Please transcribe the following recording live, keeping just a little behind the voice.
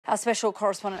Our special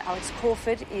correspondent Alex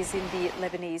Crawford is in the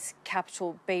Lebanese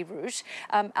capital, Beirut.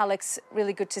 Alex,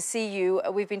 really good to see you.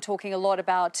 We've been talking a lot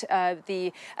about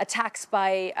the attacks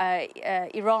by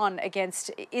Iran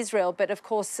against Israel, but of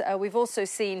course we've also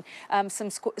seen some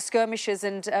skirmishes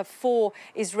and 4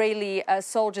 Israeli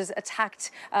soldiers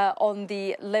attacked on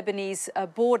the Lebanese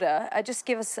border. Just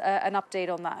give us an update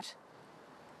on that.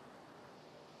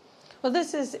 Well,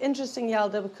 this is interesting,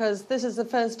 Yalda, because this is the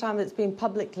first time it's been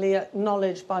publicly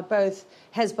acknowledged by both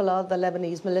Hezbollah, the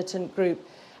Lebanese militant group,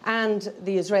 and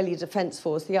the Israeli Defense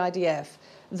Force, the IDF,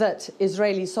 that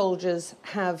Israeli soldiers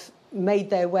have made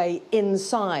their way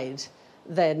inside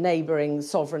their neighbouring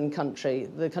sovereign country,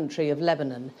 the country of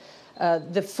Lebanon.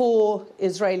 The 4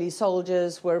 Israeli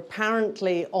soldiers were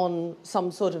apparently on some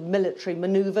sort of military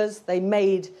manoeuvres. They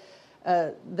made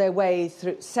their way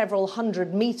through several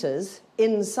hundred metres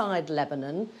inside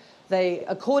Lebanon. They,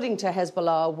 according to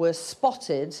Hezbollah, were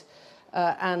spotted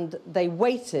and they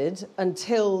waited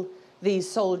until these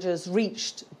soldiers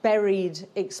reached buried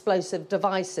explosive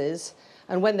devices.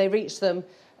 And when they reached them,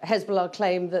 Hezbollah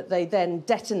claimed that they then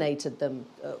detonated them.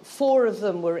 4 of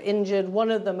them were injured, 1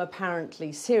 of them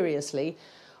apparently seriously.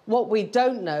 What we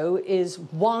don't know is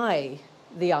why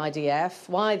the IDF,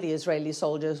 why the Israeli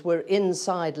soldiers were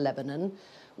inside Lebanon.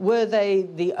 Were they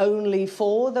the only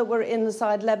 4 that were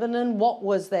inside Lebanon? What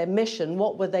was their mission?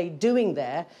 What were they doing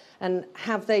there? And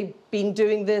have they been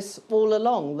doing this all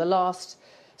along, the last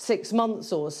 6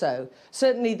 months or so?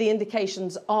 Certainly the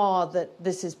indications are that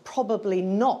this is probably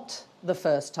not the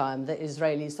first time that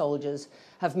Israeli soldiers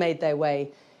have made their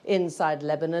way inside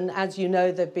Lebanon. As you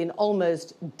know, there have been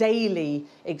almost daily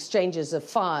exchanges of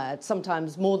fire,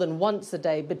 sometimes more than once a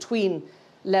day, between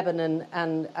Lebanon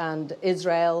and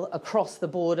Israel across the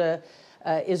border.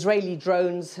 Israeli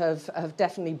drones have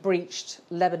definitely breached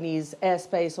Lebanese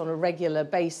airspace on a regular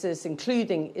basis,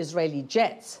 including Israeli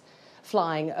jets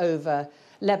flying over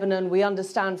Lebanon. We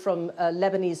understand from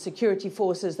Lebanese security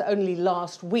forces that only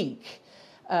last week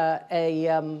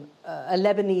a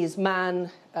Lebanese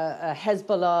man, a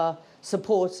Hezbollah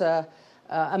supporter,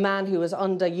 a man who was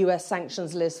under US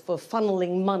sanctions list for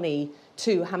funneling money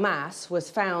to Hamas,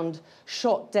 was found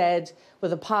shot dead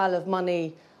with a pile of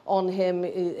money on him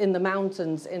in the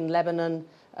mountains in Lebanon.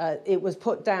 It was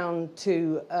put down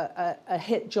to a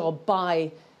hit job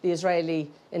by the Israeli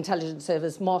intelligence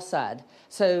service Mossad.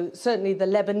 So certainly the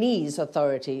Lebanese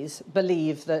authorities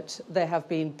believe that there have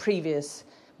been previous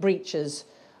breaches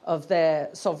of their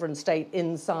sovereign state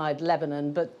inside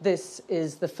Lebanon, but this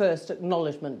is the first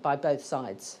acknowledgement by both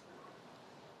sides.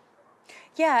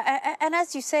 Yeah, and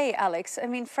as you say, Alex, I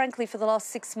mean, frankly, for the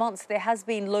last 6 months, there has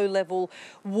been low-level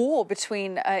war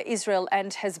between Israel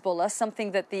and Hezbollah,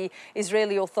 something that the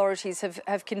Israeli authorities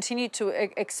have continued to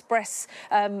express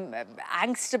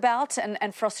angst about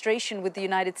and frustration with the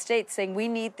United States, saying we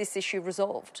need this issue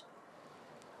resolved.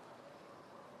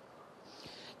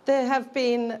 There have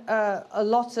been a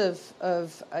lot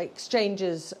of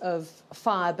exchanges of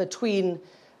fire between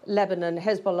Lebanon,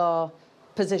 Hezbollah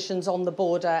positions on the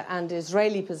border and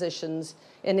Israeli positions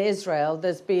in Israel.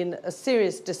 There's been a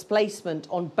serious displacement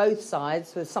on both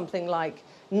sides, with something like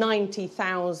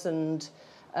 90,000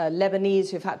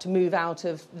 Lebanese who've had to move out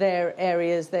of their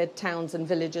areas, their towns and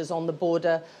villages on the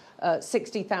border,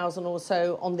 60,000 or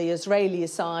so on the Israeli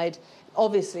side.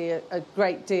 Obviously, a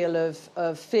great deal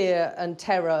of fear and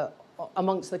terror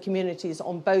amongst the communities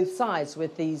on both sides,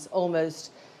 with these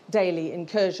almost daily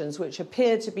incursions, which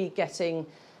appear to be getting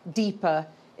deeper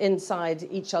inside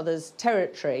each other's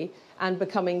territory and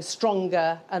becoming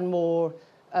stronger and more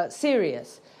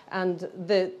serious. And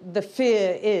the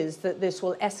fear is that this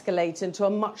will escalate into a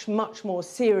much more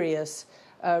serious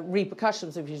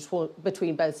repercussions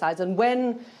between both sides. And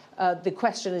when the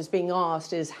question is being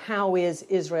asked is, how is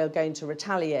Israel going to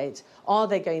retaliate? Are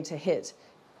they going to hit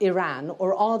Iran,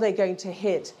 or are they going to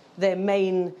hit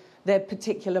their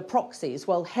particular proxies?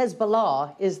 Well,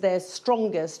 Hezbollah is their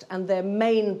strongest and their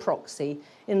main proxy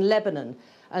in Lebanon,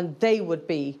 and they would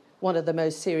be one of the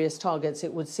most serious targets,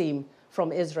 it would seem,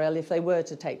 from Israel if they were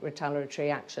to take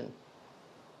retaliatory action.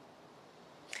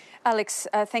 Alex,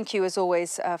 thank you as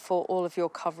always for all of your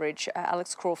coverage.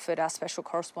 Alex Crawford, our special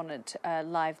correspondent,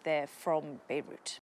 live there from Beirut.